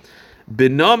kosher.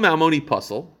 Bina Ammoni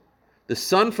Pasal. The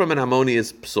son from an Ammoni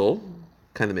is psul.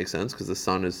 Kind of makes sense because the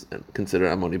son is considered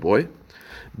Ammoni boy.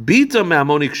 Bita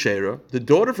Ammoni Ksheira. The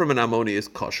daughter from an Ammoni is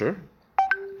kosher.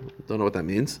 Don't know what that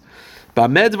means.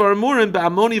 Ba'med v'amurim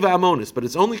ba'amoni va'amonis. But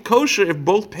it's only kosher if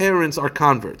both parents are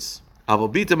converts.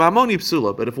 Avol bita ma'amoni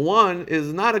psula. But if one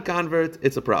is not a convert,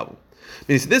 it's a problem.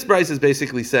 Means this Bryce is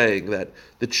basically saying that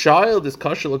the child is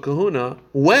kosher l'kahuna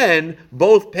when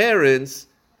both parents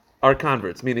are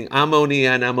converts, meaning Ammoni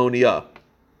and Ammonia.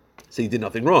 So he did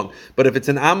nothing wrong. But if it's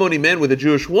an Ammoni man with a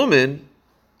Jewish woman,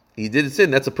 he did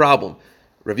sin. That's a problem.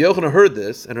 Rav Yochanan heard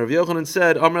this, and Rav Yochanan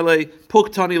said, "Amarle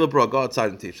puk tani lebra." Go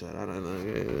outside and teach that. I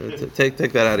don't, take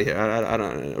that out of here. I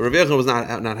don't. Rav Yochanan was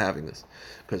not having this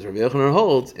because Rav Yochanan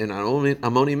holds in an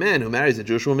Ammoni man who marries a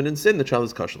Jewish woman in sin, the child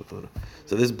is kosher l'kahuna.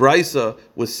 So this brisa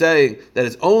was saying that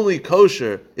it's only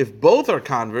kosher if both are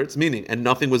converts, meaning and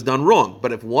nothing was done wrong.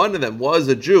 But if one of them was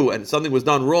a Jew and something was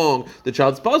done wrong, the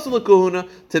child's pasul l'kahuna.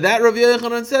 To that Rav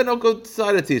Yochanan said, "No, go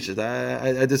outside and teach it."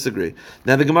 I disagree.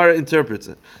 Now the Gemara interprets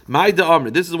it. My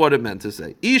da'amr. This is what it meant to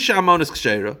say. Isha Amonis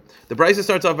Ksheira. The brisa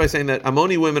starts off by saying that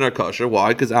Ammoni women are kosher.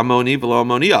 Why? Because Ammoni v'lo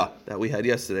Ammonia that we had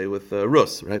yesterday with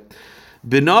Rus, right?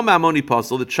 Binam Ammoni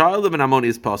Pasal, the child of an Ammoni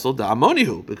is Pasal, the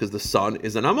Ammonihu, because the son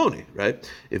is an Ammoni, right?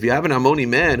 If you have an Ammoni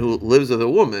man who lives with a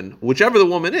woman, whichever the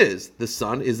woman is, the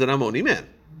son is an Ammoni man.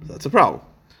 That's a problem.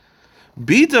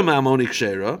 Bitam Ammoni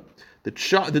Ksheira,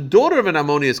 the daughter of an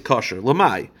Ammoni is kosher.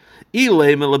 Lamai. When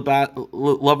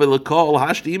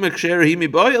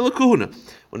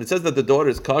it says that the daughter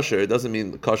is kosher, it doesn't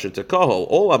mean kosher to kahol.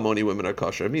 All Ammoni women are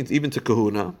kosher. It means even to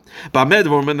kahuna. Ba'med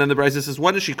woman, then the Brisa says,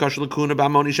 when is she kosher l'kahuna?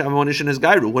 Ba'amoni sh'amoni shen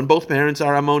gairu. When both parents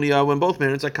are ammonia, when both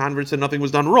parents are converts and nothing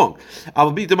was done wrong.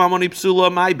 Al bitam Ammoni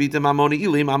psula, my bitam Ammoni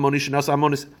ilim, Ammoni shenas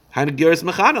Ammonis hainu geras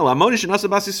mechanel, Ammoni shenas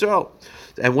bas Yisrael.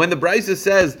 And when the Brisa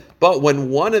says, but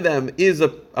when one of them is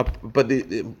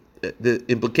the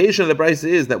implication of the Brisa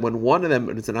is that when one of them,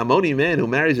 it's an Ammoni man who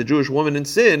marries a Jewish woman in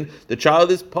sin, the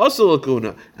child is pasul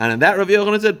l'kahuna. And in that Rav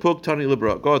Yochanan said, "Puk tani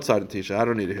lebra." Go outside and teach it. I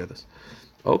don't need to hear this.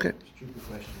 Okay. Stupid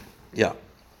question. Yeah.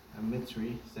 A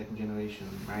Mitzri, second generation,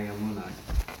 marry Ammonite,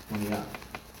 20 years.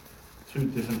 Two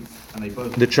different, and they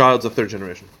both. The child's a third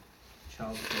generation.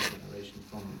 Child third generation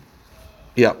from.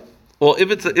 Yeah. Well,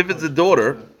 if it's a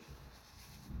daughter,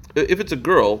 if it's a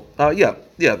girl, yeah.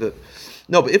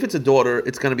 No, but if it's a daughter,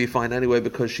 it's going to be fine anyway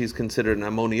because she's considered an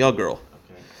Ammonia girl.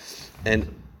 Okay. And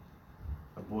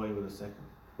a boy with a second.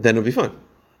 Then it'll be fine.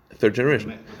 Third generation.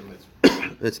 With a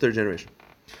Mitzri. That's third generation.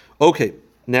 Okay,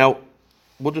 now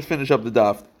we'll just finish up the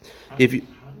daf. If you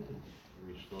How did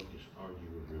Rish Lakish argue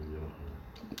with Rav Yochanan?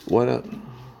 why not? Because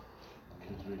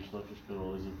Rish Lakish got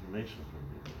all his information from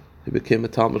Rav Yochanan. He became a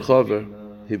Talmud Chaver.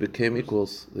 He became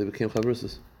equals. They became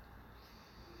Chavrusus.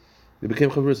 He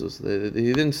became Chavrusus.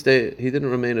 He didn't stay. He didn't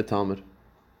remain a Talmud.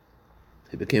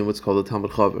 He became what's called a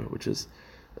Talmud Chaver, which is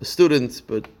a student,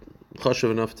 but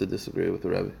chashuv enough to disagree with the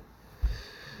Rebbe.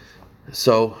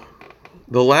 So,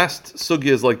 the last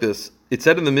sugya is like this. It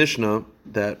said in the Mishnah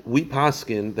that we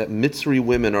paskin that Mitzri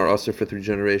women are usher for 3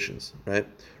 generations, right?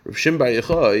 Rav Shimon Bar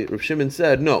Yochai, Rav Shimon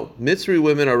said, no, Mitzri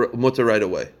women are mutter right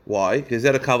away. Why? Because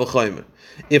that a kavachayim.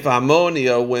 If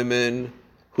Ammonia women,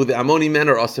 who the Ammoni men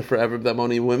are usher forever, the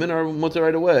Ammoni women are mutter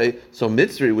right away. So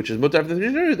Mitzri, which is mutter after 3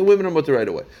 generations, the women are mutter right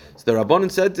away. So the Rabbanan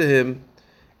said to him,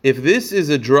 if this is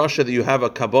a drasha that you have a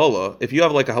Kabbalah, if you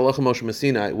have like a halacha Moshe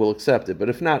Messina, we'll accept it. But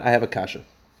if not, I have a kasha.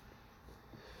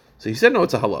 So he said, no,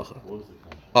 it's a halacha. What was the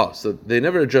kasha? Oh, so they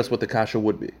never addressed what the kasha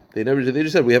would be. They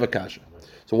just said, we have a kasha.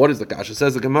 So what is the kasha?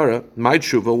 Says the Gemara, my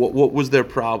tshuva, what was their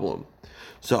problem?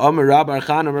 So Amar Rab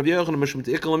Archana Rav Yochanan Mishum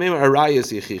T'ikal Amim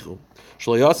Arayas Yechichu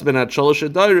Shlo Yas Ben Ad Shalosh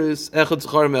Adairis Echad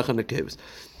Zchar Mechan Nekeves.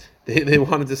 They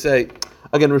wanted to say,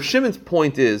 again, Rav Shimon's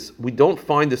point is, we don't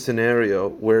find a scenario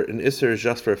where an Isser is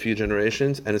just for a few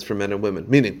generations and it's for men and women.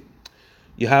 Meaning,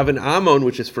 you have an Ammon,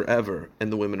 which is forever,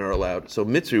 and the women are allowed. So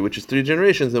Mitzri, which is 3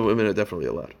 generations, the women are definitely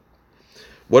allowed.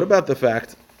 What about the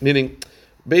fact, meaning,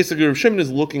 basically Rav Shimon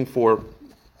is looking for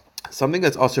something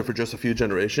that's also for just a few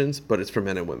generations, but it's for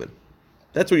men and women.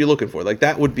 That's what you're looking for. Like,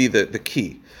 that would be the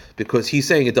key. Because he's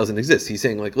saying it doesn't exist. He's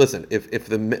saying, like, listen, if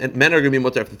the men are going to be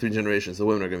mutter after 3 generations, the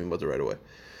women are going to be mutter right away.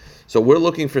 So we're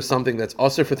looking for something that's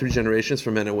also for 3 generations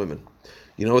for men and women.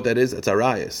 You know what that is? It's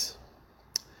arayas.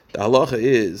 The halacha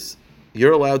is,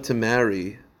 you're allowed to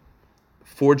marry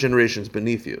 4 generations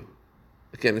beneath you.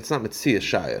 Again, it's not Metzias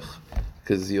Shayach,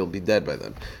 because you'll be dead by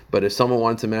then. But if someone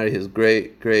wanted to marry his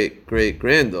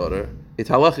great-great-great-granddaughter, it's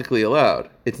halachically allowed.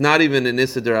 It's not even an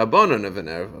Issa D'Rabbanan of an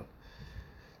erva.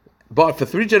 But for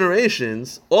 3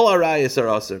 generations, all arayis are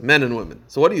aser, men and women.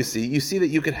 So what do you see? You see that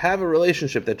you could have a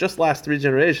relationship that just lasts 3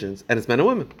 generations, and it's men and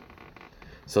women.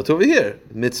 So to over here,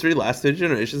 Mitzri lasts 3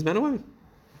 generations, men and women.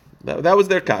 That was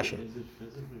their kasha. Is it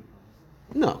physically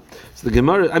No. So the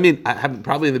Gemara,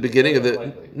 probably in the beginning of the...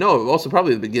 Likely. No, also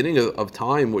probably in the beginning of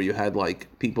time where you had like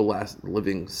people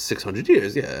living 600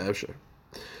 years. Yeah, sure.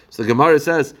 So the Gemara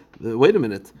says, wait a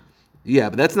minute. Yeah,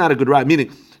 but that's not a good right.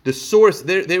 Meaning, the source,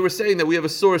 they were saying that we have a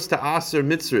source to Aser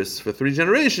Mitzris for 3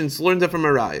 generations, learned that from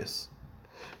Arias.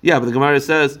 Yeah, but the Gemara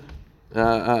says,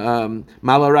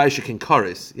 Mal Arayis can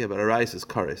kares. Yeah, but Arias is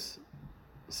kares.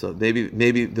 So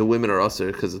maybe the women are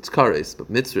Aser because it's kares,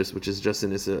 but Mitzris, which is just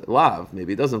in Issa Lav,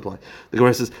 maybe it doesn't apply. The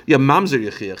Gemara says, yeah, Mamzer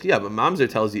Yechiach. Yeah, but Mamzer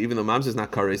tells you, even though Mamzer is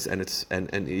not kares,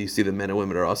 and you see that men and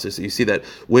women are Aser, so you see that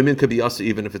women could be Aser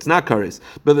even if it's not kares.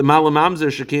 But the Mala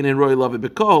Mamzer Shekin and Roy love it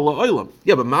Bekol Oilam.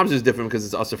 Yeah, but Mamzer is different because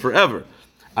it's Aser forever.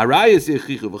 Arayis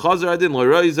Yechichu v'Chazer Adin lo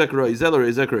Roy Zek Roy Zel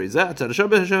Roy Zek Roy Zek Tzad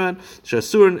Shabbat Hashem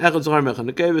Shasurin Echad Zachar Mechan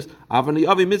Nekevis Avani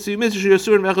Avi Mitzi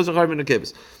Shasurin Echad Zachar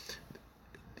Nekevis.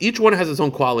 Each one has its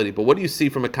own quality, but what do you see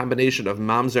from a combination of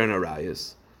mamzer and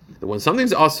arayas? That when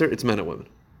something's aser, it's men and women.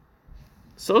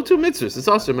 So too mitzvahs, it's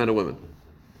aser, men and women.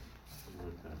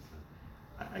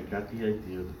 I got the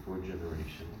idea of the 4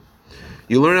 generations.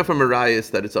 You learn out from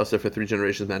arayas that it's aser for 3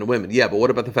 generations, men and women. Yeah, but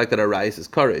what about the fact that arayas is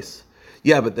kares?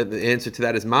 Yeah, but the answer to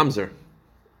that is mamzer.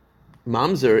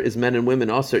 Mamzer is men and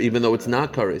women aser, even though it's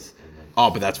not kares. Oh,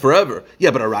 but that's forever.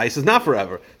 Yeah, but arayis is not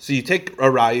forever. So you take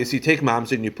arayis, you take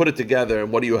mamzer, and you put it together,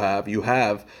 and what do you have? You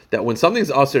have that when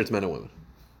something's aser, it's men and women.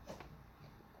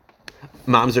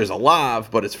 Mamzer is a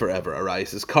lav, but it's forever.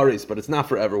 Arayis is kares, but it's not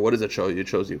forever. What does it show you? It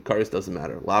shows you kares doesn't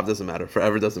matter, lav doesn't matter,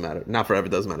 forever doesn't matter, not forever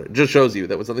doesn't matter. It just shows you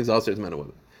that when something's aser, it's men and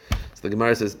women. So the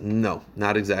Gemara says, no,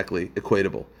 not exactly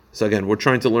equatable. So again, we're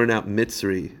trying to learn out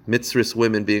mitzris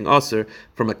women being aser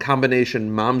from a combination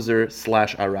mamzer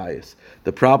 / arayis.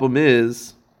 The problem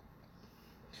is,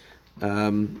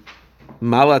 malat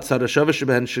tzadashava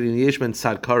sheben shalin yeshben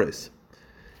tzad kares.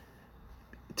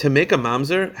 To make a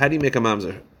mamzer, how do you make a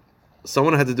mamzer?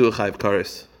 Someone had to do a chayv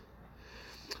kares.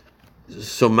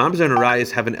 So mamzer and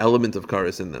arayis have an element of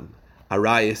kares in them.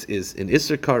 Arayis is an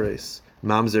isser kares.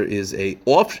 Mamzer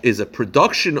is a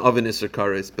production of an Isser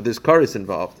Kares, but there's Kares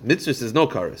involved. Mitzvahs is no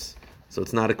Kares, so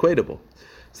it's not equatable.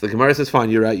 So the Gemara says, fine,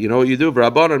 you're right. You know what you do?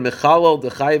 Rabbanan mechalal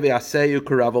dechayve aseyu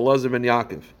k'Rav Elazar ben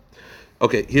Yaakov.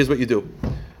 Okay, here's what you do.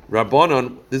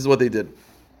 Rabbanan, this is what they did.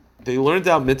 They learned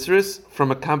out mitzvahs from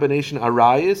a combination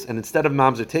arayis, and instead of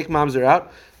mamzer, take mamzer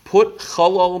out, put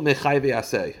chalal mechayve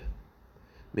aseh,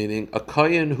 meaning a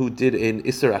kohen who did an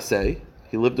Isser aseh.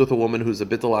 He lived with a woman who's a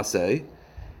bittul aseh.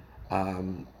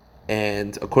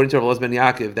 And according to Rav Elazar ben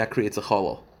Yaakov, that creates a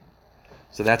chalal.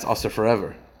 So that's aser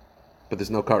forever. But there's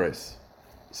no kares.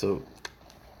 So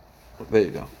there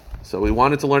you go. So we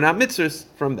wanted to learn out mitzvahs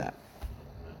from that.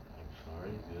 I'm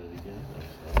sorry, do it again.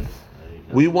 I'm sorry. There you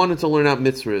go. We wanted to learn out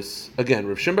mitzvahs. Again,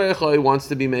 Rav Shimon bar Yochai wants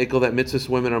to be makel that mitzvahs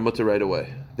women are mutter right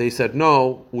away. They said,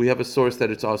 no, we have a source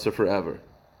that it's aser forever.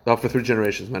 For 3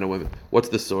 generations, men and women. What's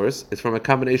the source? It's from a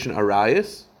combination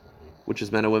arayis, which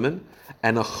is men and women,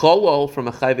 and a cholol from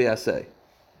a chayve aseh.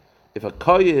 If a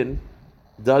kohen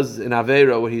does an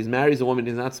aveira where he marries a woman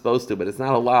he's not supposed to, but it's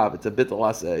not a lav, it's a bittul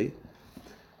aseh,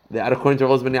 that according to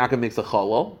Rav Elazar ben Yaakov makes a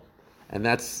cholol, and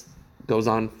that's goes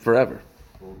on forever.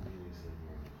 4 meanings in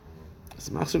one. It's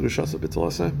machzor gushasa bittul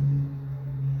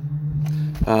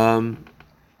aseh.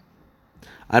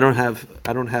 I don't have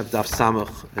daf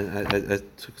samach. I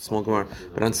took a small gemara,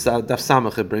 but on daf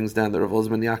samach it brings down the Rav Elazar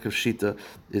ben Yaakov shita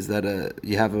is that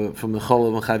you have from the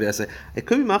chol of chavi aseh. It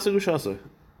could be machzor gushasa.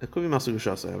 It could be machzor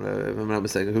gushasa. If I'm not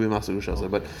mistaken, it could be machzor gushasa.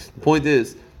 But the point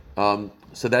is,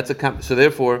 so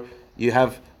therefore you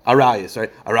have arayis,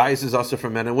 right? Arayis is also for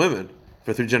men and women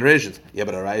for 3 generations. Yeah,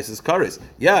 but arayis is kares.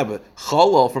 Yeah, but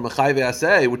cholol from a chayve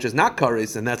aseh, which is not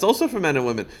kares, and that's also for men and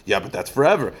women. Yeah, but that's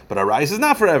forever. But arayis is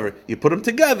not forever. You put them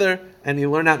together and you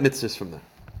learn out mitzvahs from them.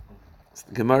 So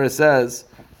the Gemara says,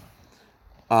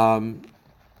 umay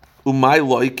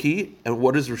loiki, and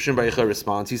what does Rav Shimon bar Yochai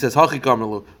respond? He says, hachi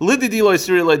kamerlu lididi lo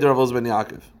yisri le Rav Elazar ben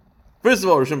Yaakov. First of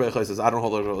all, Rav Shimon bar Yochai says, I don't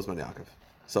hold Rav Elazar ben Yaakov.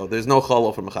 So there's no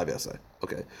cholol from a chayve aseh.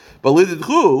 Okay, but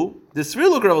lididchu the sri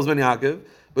look Rav Elazar ben Yaakov.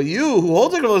 But you, who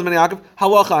holds like Rav Elazar ben Yaakov,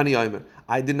 halacha ani omer.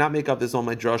 I did not make up this on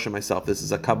my drasha myself. This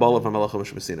is a Kabbalah from Malacha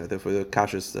Moshe Messina. Therefore, the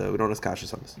kashas, we don't ask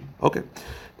kashas on this. Okay.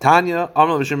 Tanya,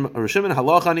 Amar Rav Shimon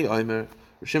halacha ani omer.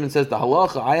 Rav Shimon says the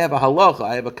halacha. I have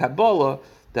a Kabbalah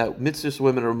that mitzvahs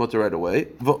women are mutter right away.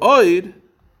 V'oid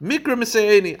mikra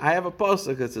miseini. I have a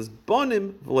pasuk that says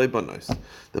bonim v'lei bonos.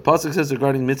 The pasuk says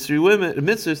regarding mitzvahs women,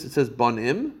 mitzvahs it says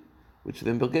bonim, which the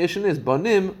implication is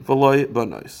bonim v'lei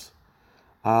bonos.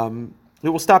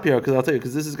 We'll stop here because I'll tell you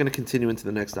because this is going to continue into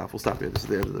the next daf. We'll stop here. This is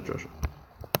the end of the drasha.